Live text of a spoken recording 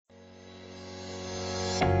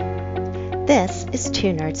This is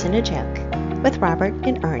Two Nerds and a Joke with Robert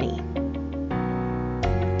and Ernie.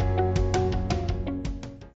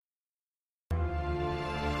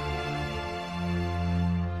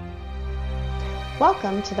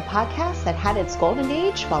 Welcome to the podcast that had its golden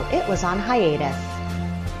age while it was on hiatus.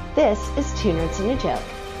 This is Two Nerds and a Joke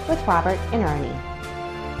with Robert and Ernie.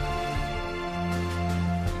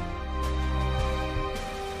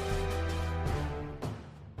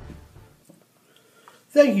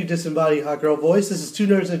 Thank you, disembodied hot girl voice. This is Two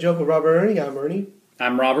Nerds and a Joke with Robert and Ernie. I'm Ernie.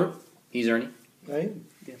 I'm Robert. He's Ernie. Right?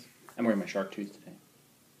 Yes. I'm wearing my shark tooth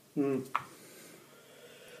today.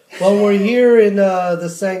 Well, we're here in the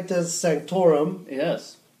Sanctus Sanctorum.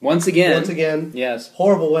 Yes. Once again. Yes.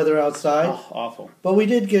 Horrible weather outside. Oh, awful. But we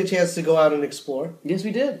did get a chance to go out and explore. Yes,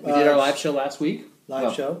 we did. We did our live show last week.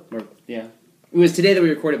 Show? Yeah. It was today that we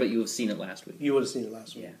recorded, but you have seen it last week. You would have seen it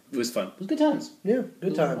last week. Yeah. It was fun. It was good times. Yeah,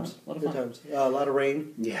 good times. A lot of good fun. times. A lot of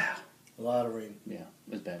rain. Yeah. A lot of rain. Yeah.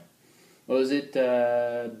 It was bad. What was it?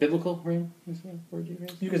 Biblical rain? Was that word you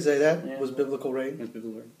used? You could say that. Yeah. It was biblical rain. It was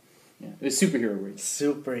biblical rain. Yeah. It was superhero rain.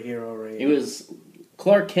 Superhero rain. It was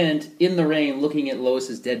Clark Kent in the rain looking at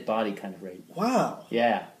Lois's dead body kind of rain. Wow.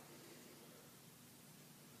 Yeah.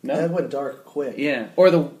 No? That went dark quick. Yeah. Or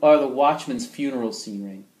the Watchman's funeral scene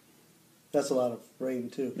rain. That's a lot of rain,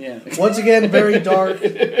 too. Yeah. Once again, very dark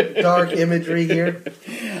imagery here.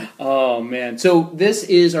 Oh, man. So this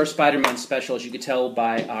is our Spider-Man special, as you could tell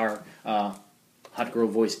by our hot girl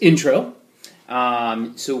voice intro.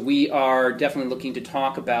 So we are definitely looking to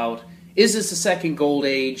talk about, is this the second gold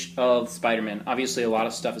age of Spider-Man? Obviously, a lot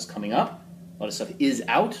of stuff is coming up. A lot of stuff is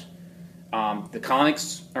out. The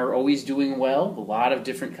comics are always doing well. A lot of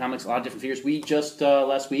different comics, a lot of different figures. We just,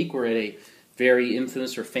 last week, were at a very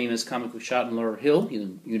infamous or famous comic book shop in Laurel Hill.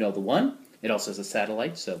 You know the one. It also has a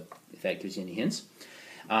satellite, so if that gives you any hints.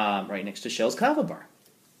 Right next to Shell's Kava Bar.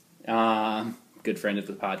 Good friend of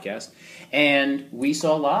the podcast. And we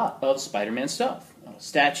saw a lot of Spider-Man stuff.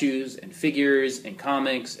 Statues and figures and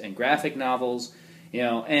comics and graphic novels.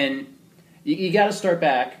 And you got to start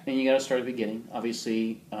back, and you got to start at the beginning.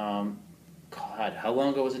 Obviously, God, how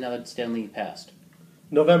long ago was it now that Stan Lee passed?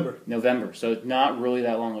 November. So not really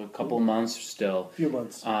that long, a couple of months still. A few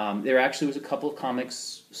months. There actually was a couple of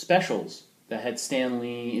comics specials that had Stan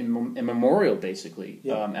Lee in memorial, basically,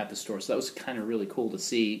 at the store. So that was kind of really cool to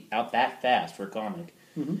see out that fast for a comic.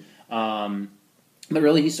 Mm-hmm. But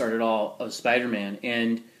really, he started all of Spider-Man.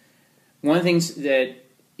 And one of the things that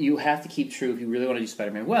you have to keep true if you really want to do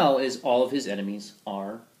Spider-Man well is all of his enemies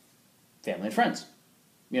are family and friends.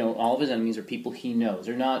 All of his enemies are people he knows.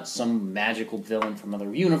 They're not some magical villain from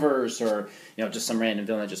another universe or, just some random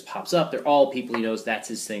villain that just pops up. They're all people he knows. That's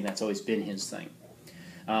his thing. That's always been his thing.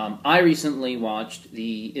 I recently watched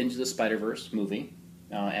the Into the Spider-Verse movie,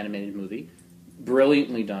 animated movie.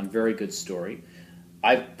 Brilliantly done. Very good story.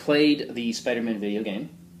 I've played the Spider-Man video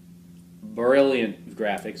game. Brilliant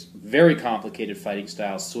graphics. Very complicated fighting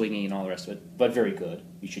style, swinging and all the rest of it. But very good.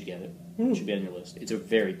 You should get it. It should be on your list. It's a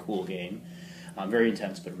very cool game. Very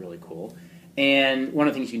intense, but really cool. And one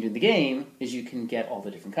of the things you can do in the game is you can get all the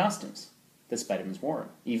different costumes that Spider-Man's worn,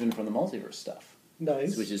 even from the multiverse stuff.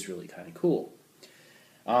 Nice. Which is really kind of cool.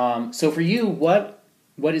 So for you, what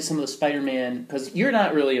is some of the Spider-Man... Because you're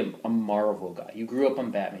not really a Marvel guy. You grew up on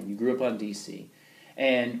Batman. You grew up on DC.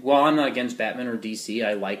 And while I'm not against Batman or DC,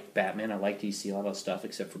 I like Batman. I like DC, a lot of stuff,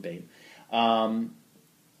 except for Bane.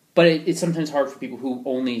 But it's sometimes hard for people who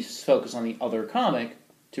only focus on the other comic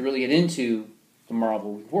to really get into the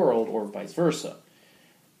Marvel world, or vice versa.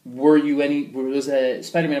 Was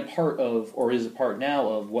Spider-Man a part of, or is a part now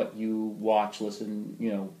of what you watch,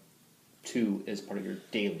 listen, to as part of your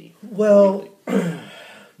daily? Well,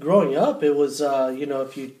 growing up, it was,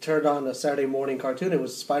 if you turned on a Saturday morning cartoon, it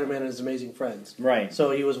was Spider-Man and His Amazing Friends. Right.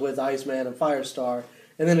 So he was with Iceman and Firestar,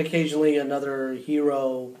 and then occasionally another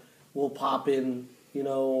hero will pop in,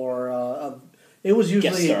 or it was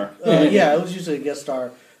usually... Guest star. It was usually a guest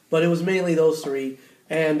star. But it was mainly those three.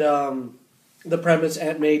 And the premise,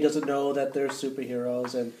 Aunt May doesn't know that they're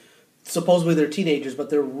superheroes. And supposedly they're teenagers, but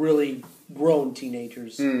they're really grown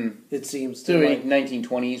teenagers, it seems. So like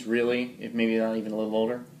 1920s, really? If maybe not even a little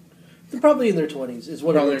older? They're probably in their 20s, is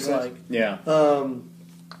what it looks like. Yeah.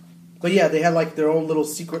 But yeah, they had like their own little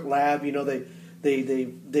secret lab. They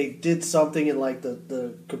did something and like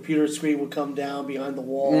the computer screen would come down behind the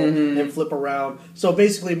wall and flip around. So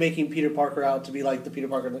basically making Peter Parker out to be like the Peter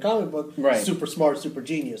Parker in the comic book. Right. Super smart, super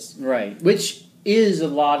genius. Right. Which is a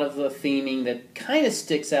lot of the theming that kind of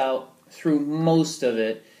sticks out through most of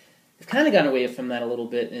it. They've kind of gotten away from that a little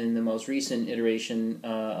bit in the most recent iteration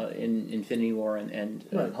in Infinity War and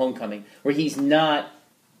right. Homecoming, where he's not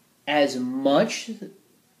as much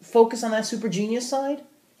focus on that super genius side.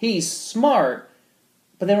 He's smart,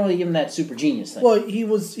 but they don't really give him that super genius thing. Well, he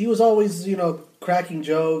was always, cracking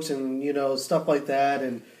jokes and, stuff like that.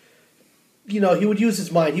 And, he would use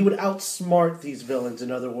his mind. He would outsmart these villains,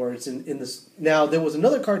 in other words. In this, now, there was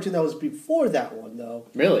another cartoon that was before that one, though.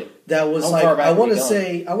 Really? That was How like, far back I are we want to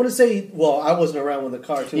going? say, well, I wasn't around when the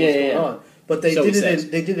cartoon was going on. But they did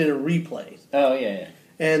it in a replay. Oh, yeah.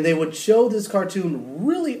 And they would show this cartoon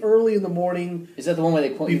really early in the morning. Is that the one where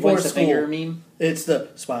they point Before the school. finger meme? It's the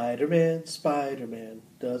Spider-Man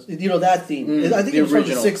does. That theme. I think the it was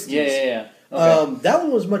original. from the 60s. Yeah. Okay. That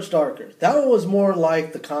one was much darker. That one was more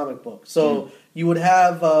like the comic book. So you would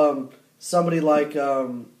have somebody like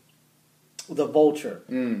the Vulture.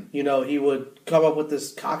 He would come up with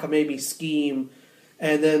this cockamamie scheme,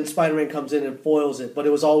 and then Spider-Man comes in and foils it. But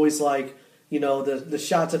it was always like, the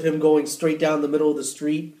shots of him going straight down the middle of the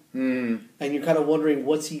street, and you're kind of wondering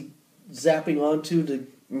what's he zapping onto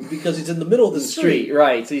because he's in the middle of the street.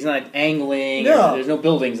 Right? So he's not angling. No. There's no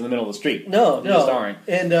buildings in the middle of the street. No, There just aren't.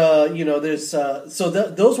 And there's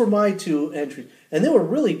those were my two entries, and they were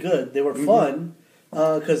really good. They were fun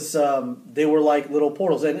because they were like little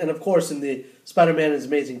portals, and of course in the Spider-Man and His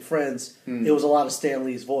Amazing Friends, it was a lot of Stan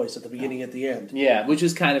Lee's voice at the beginning, at the end. Yeah, which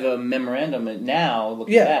is kind of a memorandum now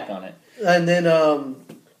looking back on it. And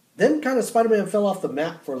then kind of Spider-Man fell off the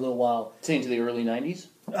map for a little while. Say into the early 90s?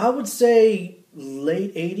 I would say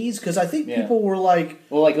late 80s, because I think people were like...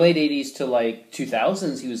 Well, like late 80s to like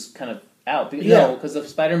 2000s, he was kind of out. Yeah. No, because the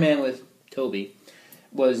Spider-Man with Tobey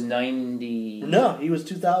was 90... No, he was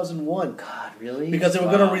 2001. God, really? Because they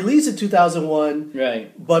were going to release it 2001.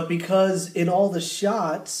 Right. But because in all the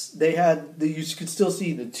shots, they had... you could still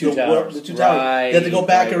see The two towers. The two towers. They had to go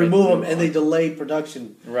back and remove them, and they delayed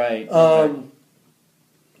production. Right.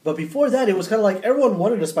 But before that, it was kind of like everyone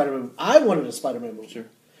wanted a Spider-Man. I wanted a Spider-Man movie. Sure.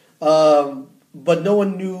 But no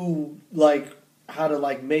one knew how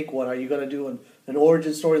to make one. Are you going to do an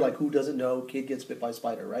origin story? Like, who doesn't know? Kid gets bit by a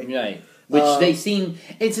spider, right? Right. Which they seem...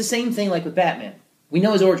 It's the same thing like with Batman. We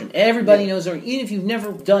know his origin. Everybody knows his origin. Even if you've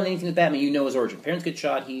never done anything with Batman, you know his origin. Parents get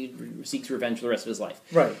shot, he seeks revenge for the rest of his life.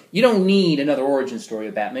 Right. You don't need another origin story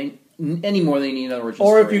of Batman any more than you need another origin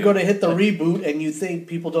story. Or if you're going to hit the reboot and you think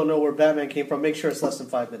people don't know where Batman came from, make sure it's less than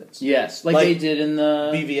 5 minutes. Yes, like they did in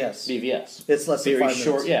the... BVS. It's less than 5 minutes. Very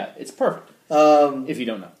short, yeah. It's perfect. If you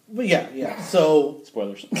don't know. But yeah. So...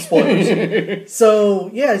 Spoilers. So,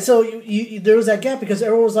 yeah, so there was that gap because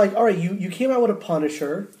everyone was like, all right, you came out with a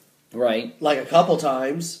Punisher... Right. Like a couple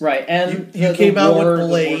times. Right, and you came out with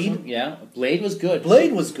Blade. Yeah, Blade was good.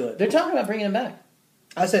 Blade was good. They're talking about bringing him back.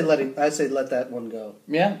 I say let that one go.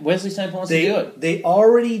 Yeah, Wesley Snipes wants to do it. They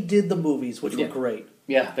already did the movies, which were great.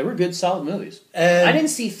 Yeah, they were good, solid movies. And I didn't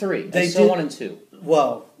see 3. I saw 1 and 2.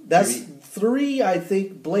 Well, that's 3. I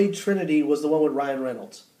think Blade Trinity was the one with Ryan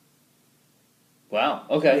Reynolds. Wow.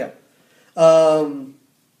 Okay. Yeah.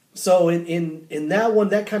 So in that one,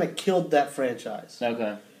 that kind of killed that franchise.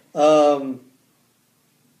 Okay. Then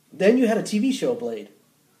you had a TV show, Blade.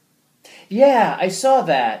 Yeah, I saw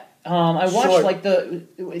that. I watched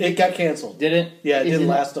It got canceled. Did it? Yeah, it didn't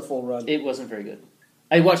last a full run. It wasn't very good.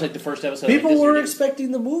 I watched the first episode. People were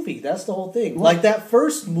expecting the movie. That's the whole thing. What? Like that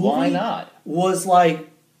first movie. Why not? Was like.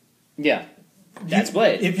 Yeah, that's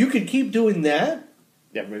Blade. If you could keep doing that,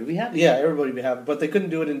 everybody would be happy. Yeah, everybody would be happy. But they couldn't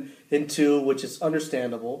do it in 2, which is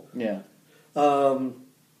understandable. Yeah.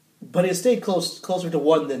 But it stayed closer to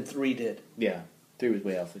 1 than 3 did. Yeah, 3 was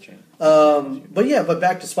way off the chain. But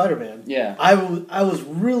back to Spider-Man. Yeah. I was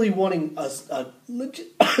really wanting a legit...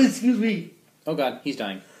 Excuse me. Oh, God, he's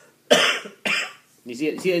dying. You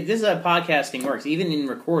see, this is how podcasting works. Even in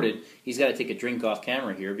recorded, he's got to take a drink off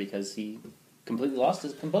camera here because he completely lost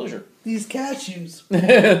his composure. These cashews.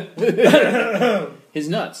 His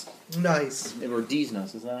nuts. Nice. Or D's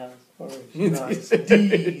nuts, is that how nice.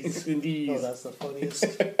 D's. D's. Oh, that's the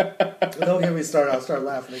funniest. Don't get me started. I'll start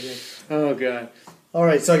laughing again. Oh, God. All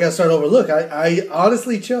right, so I got to start over. Look, I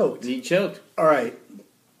honestly choked. He choked. All right.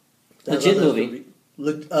 Legit movie.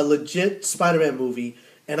 A legit Spider-Man movie.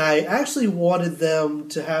 And I actually wanted them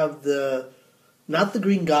to have not the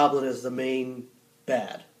Green Goblin as the main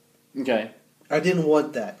bad. Okay. I didn't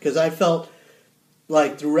want that because I felt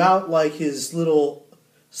like throughout his little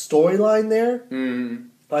storyline there,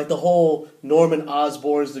 like the whole Norman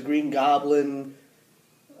Osborn's the Green Goblin.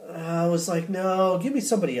 I was like, no, give me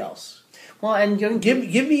somebody else. Well, and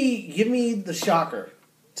give me the Shocker.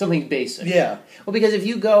 Something basic. Yeah. Well, because if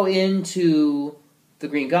you go into the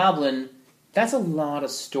Green Goblin, that's a lot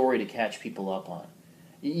of story to catch people up on.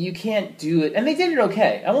 You can't do it, and they did it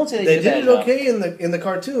okay. I won't say they did did it job. okay in the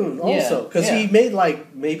cartoon also because he made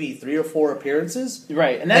like maybe 3 or 4 appearances.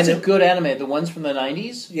 Right, and that's a good animated. The ones from the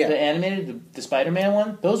 90s, the animated, the Spider-Man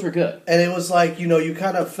one, those were good. And it was like, you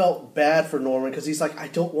kind of felt bad for Norman because he's like, I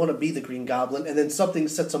don't want to be the Green Goblin, and then something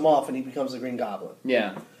sets him off and he becomes the Green Goblin.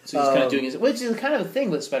 Yeah. So he's kind of doing his... Which is kind of the thing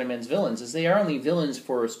with Spider-Man's villains, is they are only villains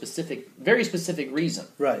for a very specific reason.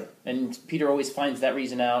 Right. And Peter always finds that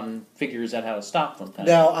reason out and figures out how to stop them.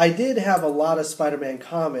 Now, I did have a lot of Spider-Man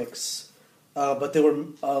comics, but there were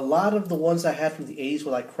a lot of the ones I had from the 80s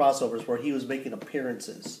were like crossovers where he was making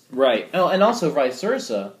appearances. Right. Oh, and also vice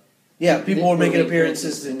versa. Yeah, people were making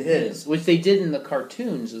appearances in his. Which they did in the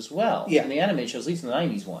cartoons as well. Yeah. In the animated shows, at least in the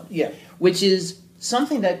 90s one. Yeah. Which is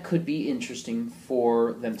something that could be interesting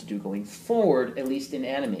for them to do going forward, at least in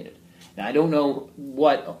animated. Now, I don't know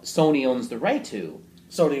what Sony owns the right to.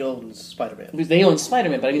 Sony owns Spider-Man. Because they own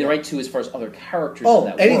Spider-Man, but I mean the right to as far as other characters in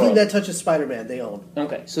that anything world. that touches Spider-Man, they own.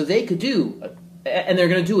 Okay, so they could do, and they're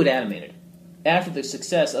going to do it animated. After the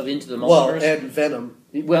success of Into the Multiverse. Well, and Venom.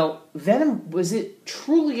 Well, Venom, was it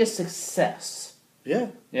truly a success? Yeah.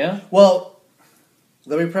 Yeah? Well,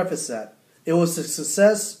 let me preface that. It was a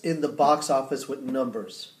success in the box office with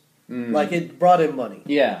numbers. Like, it brought in money.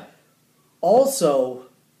 Yeah. Also,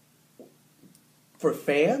 for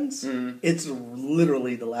fans, it's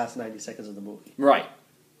literally the last 90 seconds of the movie. Right.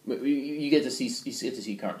 You get to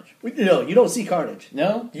see Carnage. No, you don't see Carnage.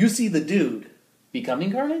 No? You see the dude.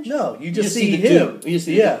 Becoming Carnage? No, you just see the him. Dude. You just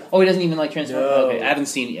see the dude. Oh, he doesn't even like transform? No. Okay, I haven't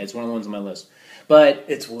seen it yet. It's one of the ones on my list. But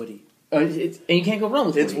it's Woody. And you can't go wrong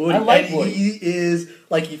with Woody. It's Woody. I like and Woody. He is,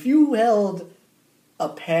 like, if you held a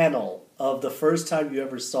panel of the first time you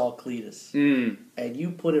ever saw Cletus, and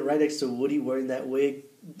you put it right next to Woody wearing that wig,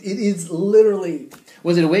 it is literally...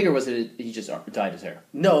 Was it a wig or was it he just dyed his hair?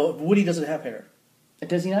 No, Woody doesn't have hair.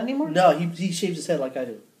 Does he not anymore? No, he shaves his head like I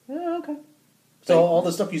do. Oh, okay. So all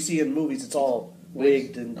the stuff you see in movies, it's all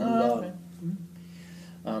wigged and glued on.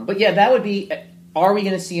 Okay. But yeah, that would be... Are we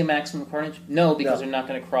going to see a Maximum Carnage? No, because they're not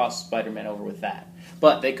going to cross Spider-Man over with that.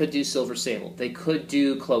 But they could do Silver Sable. They could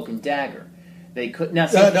do Cloak and Dagger. They could now.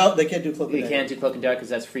 No, they can't do Cloak and Dagger. They can't do Cloak and Dagger because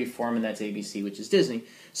that's Freeform and that's ABC, which is Disney.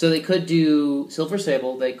 So they could do Silver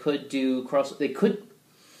Sable. They could do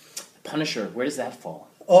Punisher. Where does that fall?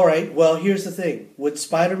 All right. Well, here's the thing with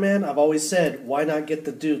Spider-Man. I've always said, why not get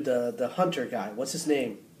the dude, the hunter guy? What's his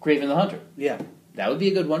name? Kraven the Hunter. Yeah. That would be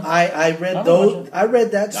a good one. I read those. I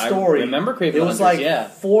read that story. I remember Kraven. It was Hunters, like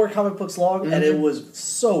 4 comic books long, and it was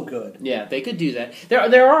so good. Yeah, they could do that.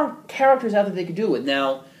 There are characters out there they could do it with.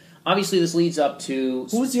 Now, obviously, this leads up to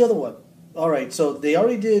who's the other one? All right, so they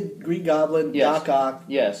already did Green Goblin, Doc Ock,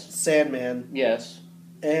 Sandman,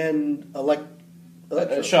 and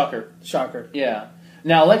Electro. Shocker. Yeah.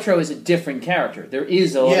 Now, Electro is a different character. There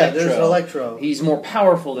is Electro. Yeah, there's Electro. He's more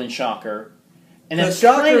powerful than Shocker. And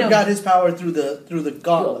Shocker got his power through the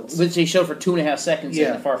gauntlets, which they showed for 2.5 seconds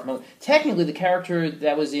in Far From Home. Technically, the character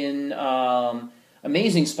that was in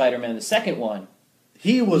Amazing Spider-Man, the second one,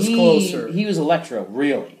 he was closer. He was Electro,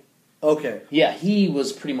 really. Okay. Yeah, he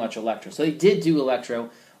was pretty much Electro. So they did do Electro.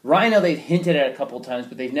 Rhino, they've hinted at a couple of times,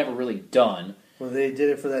 but they've never really done. Well, they did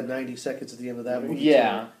it for that 90 seconds at the end of that movie.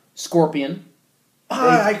 Yeah. Scorpion.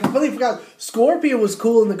 I completely forgot. Scorpion was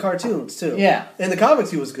cool in the cartoons, too. Yeah. In the comics,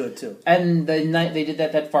 he was good, too. And they did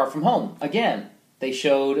that Far From Home. Again, they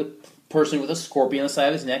showed a person with a scorpion on the side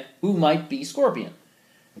of his neck who might be Scorpion.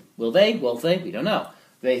 Will they? We don't know.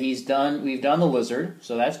 We've done the Lizard,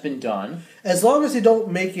 so that's been done. As long as they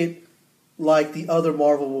don't make it like the other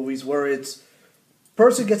Marvel movies where it's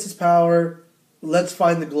person gets his power, let's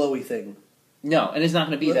find the glowy thing. No, and it's not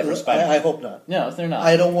going to be that for Spider-Man. I hope not. No, they're not.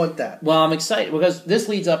 I don't want that. Well, I'm excited because this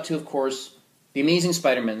leads up to, of course, the Amazing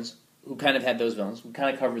Spider-Mans, who kind of had those villains. We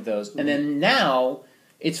kind of covered those. Mm-hmm. And then now,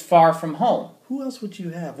 it's Far From Home. Who else would you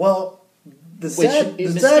have? Well, the sad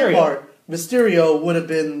part, Mysterio would have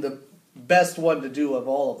been the best one to do of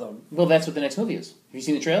all of them. Well, that's what the next movie is. Have you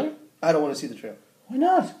seen the trailer? I don't want to see the trailer. Why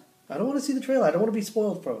not? I don't want to see the trailer. I don't want to be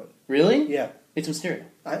spoiled from it. Really? Yeah. It's Mysterio.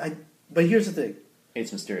 But here's the thing.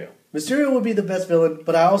 It's Mysterio. Mysterio would be the best villain,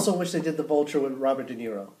 but I also wish they did the Vulture with Robert De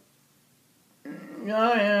Niro.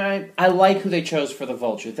 I like who they chose for the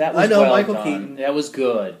Vulture. That was Michael done. Keaton. That was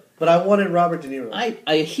good. But I wanted Robert De Niro.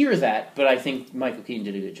 I hear that, but I think Michael Keaton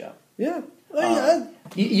did a good job. Yeah.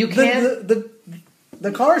 You can't...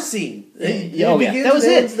 The car scene. That was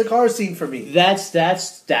it. The car scene for me. That's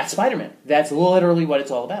Spider-Man. That's literally what it's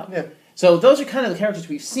all about. Yeah. So those are kind of the characters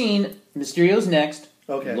we've seen. Mysterio's next.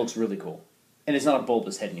 Okay. It looks really cool. And it's not a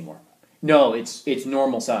bulbous head anymore. No, it's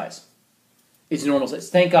normal size. It's normal size.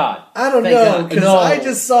 Thank God. I don't Thank know God. because No. I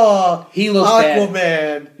just saw He looks Aquaman.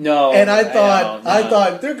 bad. No, and I thought I know, no.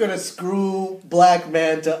 thought they're gonna screw Black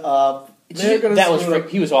Manta up. They're gonna That was screw him.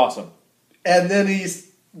 he was awesome. And then he's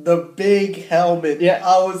the big helmet. Yeah.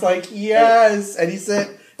 I was like, yes. And he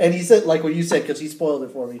said like what you said because he spoiled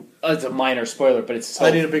it for me. It's a minor spoiler, but it's so.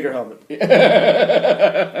 I need a bigger helmet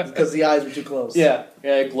because the eyes were too close. Yeah,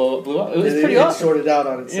 it blew up. It was And pretty it awesome. sorted out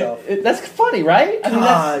on itself. That's funny, right? I mean,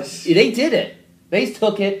 Gosh. they did it. They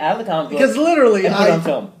took it out of the comic book Because literally, and put it on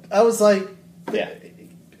film. I was like, Yeah.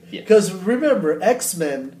 because remember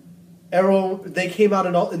X-Men, Arrow, they came out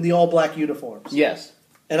in the all black uniforms. Yes.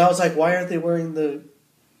 And I was like, why aren't they wearing the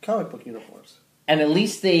comic book uniforms? And at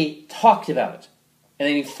least they talked about it. And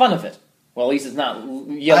they made fun of it. Well, at least it's not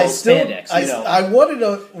yellow spandex, I wanted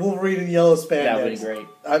a Wolverine in yellow spandex. That would be great.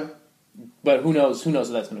 But who knows? Who knows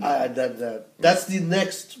what that's going to be? That's the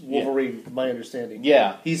next Wolverine, my understanding.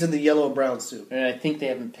 Yeah. He's in the yellow and brown suit. And I think they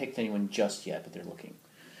haven't picked anyone just yet, but they're looking.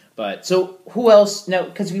 But, so, who else? Now,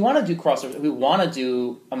 because we want to do crossovers. We want to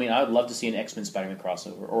do, I mean, I would love to see an X-Men Spider-Man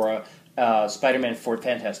crossover. Or a Spider-Man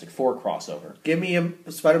Fantastic Four crossover. Give me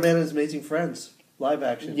a Spider-Man and His Amazing Friends. Live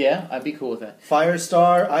action. Yeah, I'd be cool with that.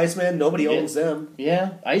 Firestar, Iceman, nobody owns them.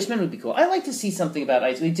 Yeah, Iceman would be cool. I'd like to see something about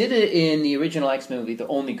Iceman. They did it in the original X-Men movie. The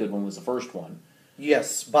only good one was the first one.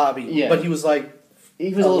 Yes, Bobby. Yeah. But he was like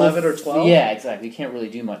He was 11 or 12? Yeah, exactly. You can't really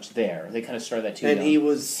do much there. They kind of started that too And young. he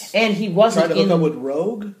was And he wasn't trying to hook in... up with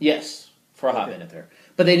Rogue? Yes, for a hot minute there.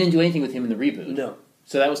 But they didn't do anything with him in the reboot. No.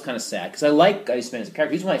 So that was kind of sad, because I like Iceman as a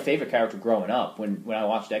character. He's my favorite character growing up when I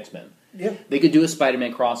watched X-Men. Yeah. They could do a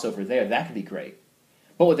Spider-Man crossover there. That could be great.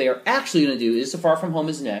 But what they are actually going to do is, So Far From Home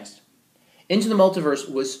is next. Into the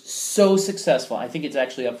Multiverse was so successful. I think it's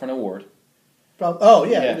actually up for an award.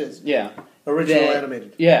 It is. Yeah. Original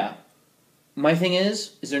animated. Yeah. My thing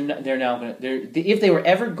is they're now going to... If they were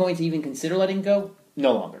ever going to even consider letting go,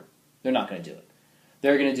 no longer. They're not going to do it.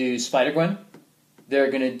 They're going to do Spider-Gwen.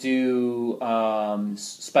 They're going to do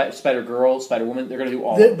Spider-Girl, Spider-Woman. They're going to do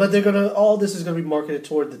all. But they're gonna. All this is going to be marketed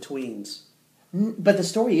toward the tweens. But the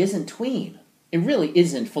story isn't tween. It really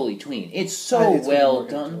isn't fully tween. It's It's so gonna be well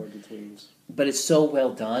marketed done. toward the tweens. But it's so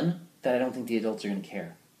well done that I don't think the adults are going to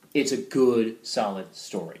care. It's a good, solid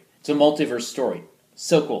story. It's a multiverse story.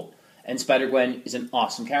 So cool. And Spider-Gwen is an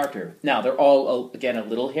awesome character. Now, they're all, again, a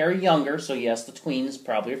little hair younger, so yes, the tweens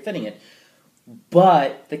probably are fitting it.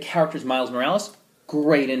 But the character's Miles Morales,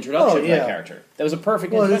 great introduction for that character. That was a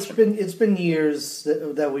perfect introduction. It's been years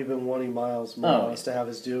that we've been wanting Miles Morales to have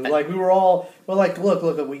his due. Like we're like,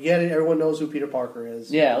 look, we get it. Everyone knows who Peter Parker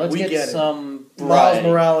is. Yeah, let's get some Miles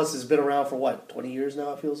Morales has been around for what, 20 years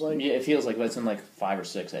now? It feels like. Yeah, it feels like it's in like 5 or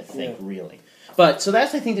 6, I think, really. But so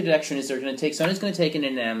that's I think the direction is they're going to take. Sony's going to take it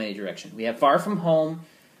in an animated direction. We have Far From Home.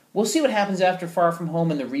 We'll see what happens after Far From Home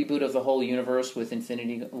and the reboot of the whole universe with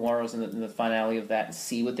Infinity Wars and the finale of that, and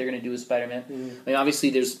see what they're going to do with Spider-Man. I mean, obviously,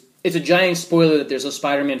 it's a giant spoiler that there's a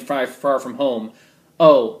Spider-Man Far From Home.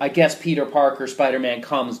 Oh, I guess Peter Parker Spider-Man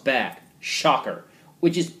comes back. Shocker.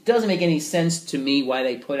 Which doesn't make any sense to me why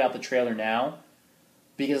they put out the trailer now.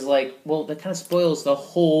 Because, that kind of spoils the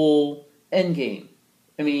whole Endgame.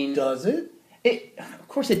 I mean... Does it? Of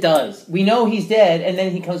course it does. We know he's dead, and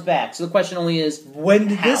then he comes back. So the question only is... When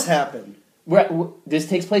did this happen? This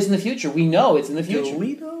takes place in the future. We know it's in the future. Do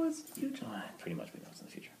we know it's the future? Pretty much we know it's in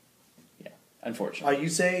the future. Yeah, unfortunately. Are you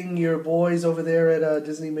saying your boys over there at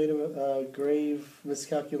Disney made a grave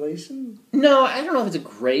miscalculation? No, I don't know if it's a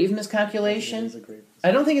grave miscalculation.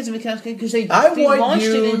 I don't think it's a miscalculation because they want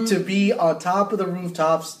you to be on top of the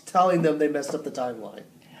rooftops telling them they messed up the timeline.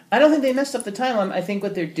 I don't think they messed up the timeline. I think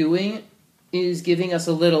what they're doing is giving us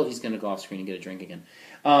a little... He's going to go off screen and get a drink again.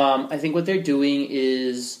 I think what they're doing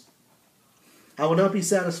is... I will not be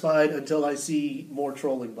satisfied until I see more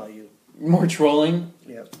trolling by you. More trolling?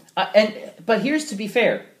 Yeah. But here's to be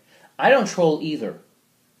fair. I don't troll either.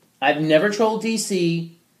 I've never trolled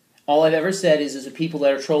DC. All I've ever said is the people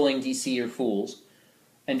that are trolling DC are fools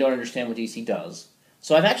and don't understand what DC does.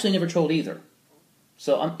 So I've actually never trolled either.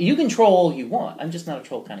 So you can troll all you want. I'm just not a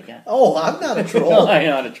troll kind of guy. Oh, I'm not a troll. No, I'm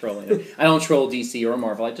not a troll either. I don't troll DC or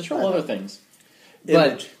Marvel. I just troll other things.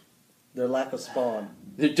 Image. Their lack of Spawn.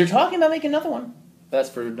 They're talking about making another one. That's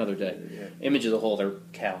for another day. Yeah. Image as a whole, they're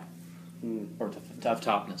cow. Or tough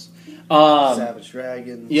topness. Savage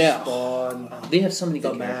Dragon. Yeah. Spawn. They have so many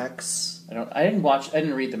good Max. I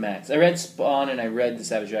didn't read the Max. I read Spawn and I read the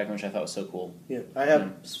Savage Dragon, which I thought was so cool. Yeah, I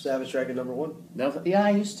have Savage Dragon #1. No, yeah, I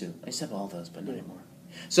used to. I used to have all those, but not anymore.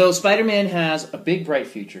 So Spider-Man has a big, bright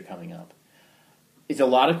future coming up. It's a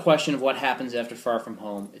lot of question of what happens after Far From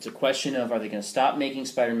Home. It's a question of, are they going to stop making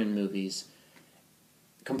Spider-Man movies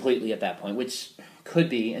completely at that point, which could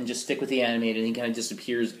be, and just stick with the animated, and he kind of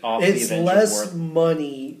disappears off It's the Avengers less world.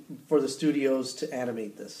 money for the studios to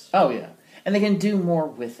animate this. Oh yeah, and they can do more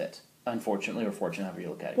with it. Unfortunately, or fortunately, however you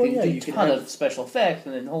look at it, Well, they yeah, do you a can ton have- of special effects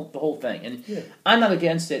and then the whole thing. And Yeah. I'm not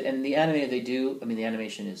against it. And the animated they do, I mean, the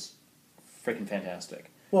animation is freaking fantastic.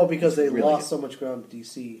 Well, because they Really lost good. so much ground to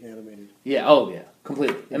DC animated. Yeah. Oh yeah.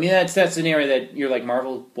 Completely. I mean, that's an area that you're like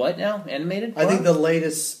Marvel. What now? Animated? I think What? the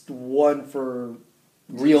latest one for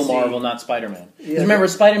Real DC. Marvel, not Spider-Man. 'Cause Yeah. remember,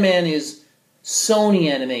 Spider-Man is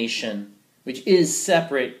Sony Animation, which is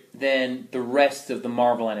separate than the rest of the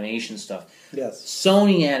Marvel animation stuff. Yes.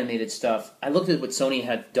 Sony animated stuff. I looked at what Sony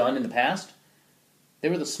had done in the past. They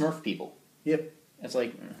were the Smurf people. Yep. It's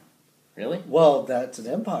like, really? Well, that's an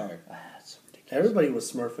empire. That's ridiculous. Everybody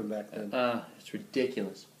was Smurfing back then. It's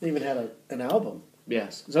ridiculous. They even had an album.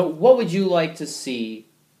 Yes. So, what would you like to see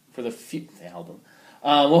for the album?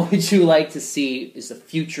 What would you like to see is the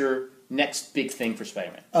future next big thing for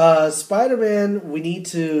Spider-Man? Spider-Man. We need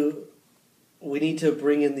to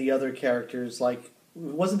bring in the other characters. Like,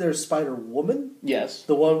 wasn't there Spider-Woman? Yes.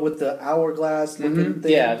 The one with the hourglass looking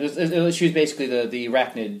thing? Yeah. She was basically the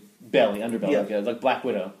arachnid underbelly, Yeah. like Black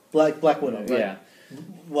Widow. Black Widow. Right? Yeah.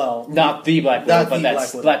 Well, Not the Black Widow, Not but the that's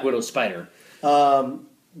Black Widow. Black Widow Spider.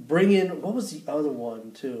 Bring in, what was the other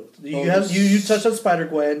one too? You Oh, have you touched on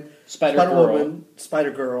Spider-Gwen, Spider-Girl, Spider-Woman,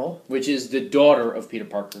 Spider-Girl, which is the daughter of Peter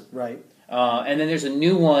Parker. right? And then there's a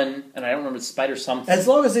new one, and I don't remember, Spider something. As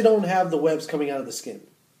long as they don't have the webs coming out of the skin,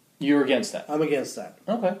 You're against that. I'm against that.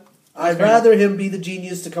 Okay. I'd fair rather him be the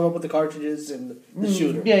genius to come up with the cartridges and the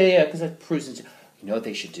shooter. Yeah, because that proves it. You know what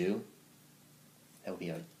they should do? That would be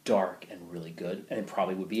a dark and really good, and it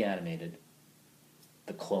probably would be animated.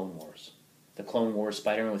 The Clone Wars. The Clone Wars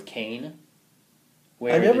Spider-Man with Kane.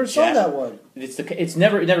 I never saw that one. It's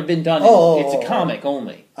never been done. Oh. It's a comic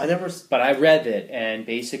only. I never. But I read it, and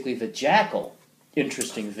basically the Jackal,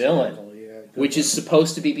 interesting villain, Yeah, good which one. is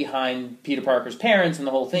supposed to be behind Peter Parker's parents and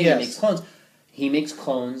the whole thing. Yes. He makes clones. He makes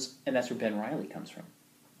clones, and that's where Ben Reilly comes from.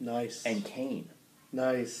 Nice And Kane.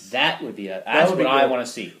 nice. That would be that's would be what I good. want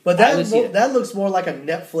to see. But I would see that. that looks more like a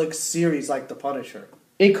Netflix series, like The Punisher.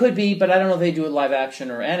 It could be, but I don't know if they do it live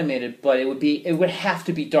action or animated. But it would have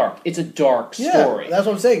to be dark. It's a dark story. Yeah, that's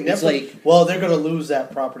what I'm saying. It's Netflix, like- well, they're going to lose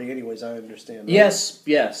that property anyways. I understand. Right?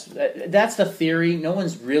 Yes. That's the theory. No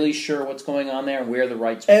one's really sure what's going on there and where the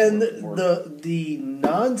rights. And were. the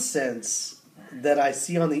nonsense that I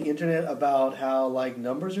see on the internet about how like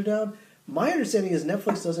numbers are down. My understanding is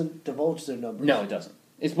Netflix doesn't divulge their numbers. No, it doesn't.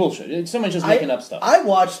 It's bullshit. Someone's just making up stuff. I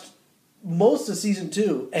watched most of season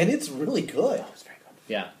 2, and it's really good. Oh, it's very good.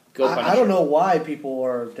 Yeah, go. I don't know why people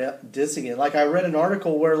are dissing it. Like I read an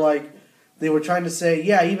article where like they were trying to say,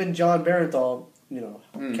 yeah, even John Barenthal,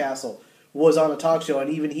 Castle, was on a talk show, and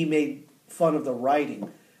even he made fun of the writing.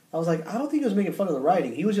 I was like, I don't think he was making fun of the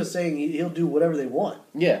writing. He was just saying he'll do whatever they want.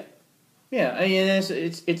 Yeah. Yeah, I mean,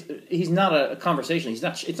 it's he's not a conversation. It's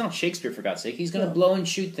not Shakespeare, for God's sake. He's going to No. blow and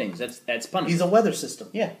shoot things. That's Punisher. He's a weather system.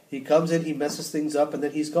 Yeah. He comes in, he messes things up, and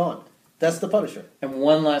then he's gone. That's the Punisher. And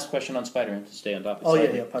one last question on Spider-Man to stay on topic. Oh,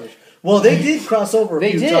 slightly. yeah, Punisher. Well, they did cross over a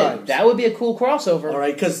They few did. times. That would be a cool crossover. All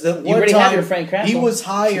right, because the You one already time have your Frank Castle. he was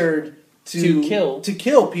hired To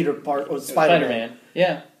kill Peter Parker or Spider-Man.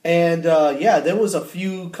 Yeah. And there was a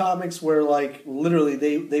few comics where like literally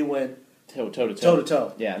they went Toe to toe to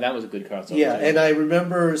toe. Yeah, that was a good crossover. Yeah, too. and I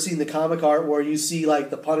remember seeing the comic art where you see like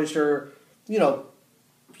the Punisher,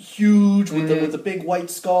 huge with the big white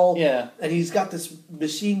skull. Yeah. And he's got this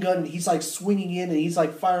machine gun and he's like swinging in and he's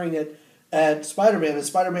like firing at Spider-Man, and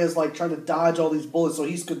Spider-Man's like trying to dodge all these bullets, so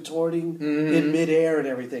he's contorting in midair and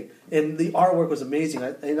everything. And the artwork was amazing.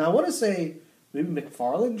 And I want to say maybe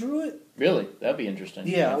McFarlane drew it. Really, that'd be interesting.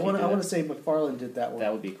 Yeah, I if he want did that. to say McFarlane did that one.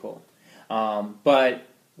 That would be cool. But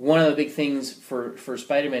one of the big things for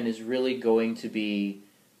Spider-Man is really going to be: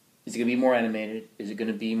 is it going to be more animated? Is it going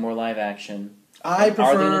to be more live action? I And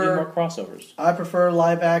are they going to do prefer more crossovers? I prefer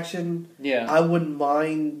live action. Yeah. I wouldn't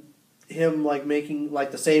mind him like making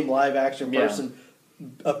like the same live action Yeah. person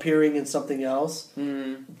appearing in something else.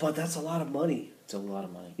 Mm, But that's a lot of money. it's a lot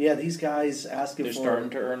of money. Yeah, these guys asking They're for starting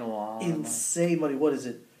to earn a lot. Of money. insane money. What is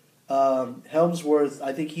it? Helmsworth,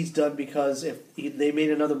 I think he's done because if they made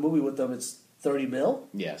another movie with them, it's 30 mil.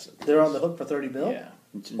 Yes, They're on the hook for 30 mil. Yeah.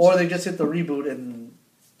 It's Or they just hit the reboot and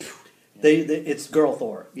they it's Girl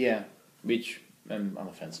Thor. yeah, which I'm on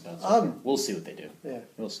the fence about. So Um, we'll see what they do. Yeah.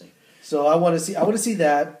 We'll see. So I want to see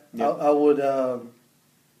that. Yeah. I would. I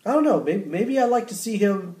don't know. Maybe I'd like to see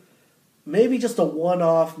him. Maybe just a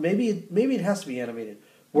one-off. Maybe it has to be animated,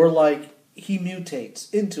 where like he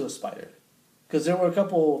mutates into a spider. Because there were a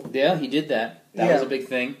couple. Yeah, he did that. That Yeah. was a big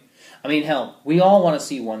thing. I mean, hell, we all want to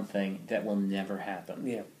see one thing that will never happen.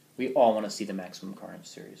 Yeah. We all want to see the Maximum Carnage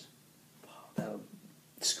series. That would-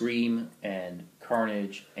 Scream and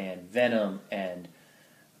Carnage and Venom and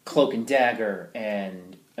Cloak and Dagger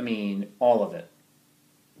and, I mean, all of it.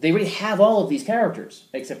 They already have all of these characters,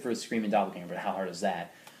 except for Scream and Doppelganger, but how hard is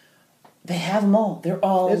that? They have them all. They're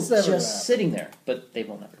all It's never gonna just happen. sitting there. But they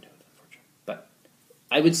will never do it, unfortunately. But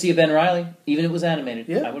I would see a Ben Reilly, even if it was animated.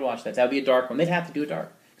 Yeah. I would watch that. That would be a dark one. They'd have to do it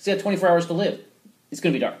dark. Because they have 24 hours to live. It's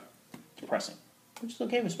going to be dark. Depressing. Which is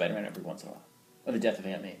okay with Spider-Man every once in a while. Or the death of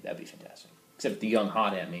Aunt May. That'd be fantastic. Except the young,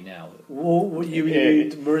 hot Aunt May now. Well, you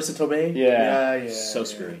mean Marissa Tomei? Yeah. So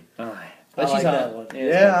screwy. Oh, I but she's like hot. that one. Yeah,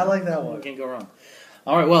 Yeah, I like that one. Can't go wrong.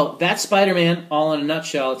 All right, well, that's Spider-Man, all in a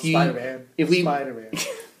nutshell. Spider-Man. If we Spider-Man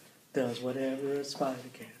does whatever a spider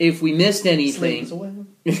can. if we missed anything, Slings a web.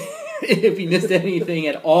 if we missed anything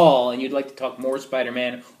at all, and you'd like to talk more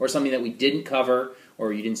Spider-Man or something that we didn't cover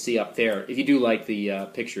or you didn't see up there, if you do like the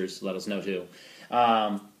pictures, let us know too.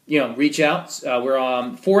 Reach out.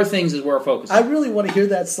 We're 4 things is where we're focusing. I really want to hear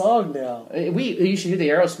that song now. You should hear the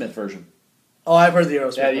Aerosmith version. Oh, I've heard the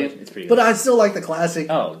Aerosmith Have you? version. It's pretty good. But I still like the classic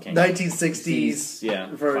Okay. 1960s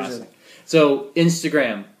version. Classic. So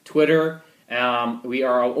Instagram, Twitter. We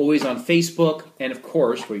are always on Facebook, and of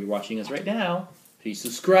course, where you're watching us right now. Please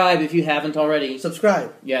subscribe if you haven't already.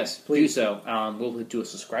 Subscribe. Yes, Please. do so. We'll do a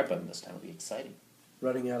subscribe button this time. It'll be exciting.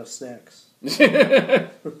 Running out of snacks.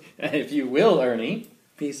 If you will, Ernie.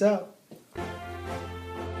 Peace out.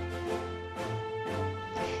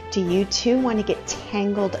 Do you too want to get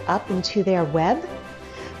tangled up into their web?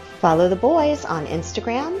 Follow the boys on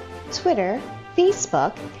Instagram, Twitter,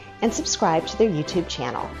 Facebook, and subscribe to their YouTube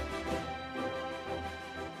channel.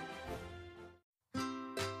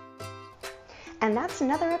 And that's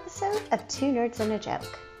another episode of Two Nerds and a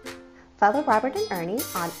Joke. Follow Robert and Ernie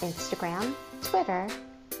on Instagram, Twitter,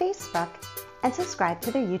 Facebook, and subscribe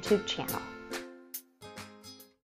to their YouTube channel.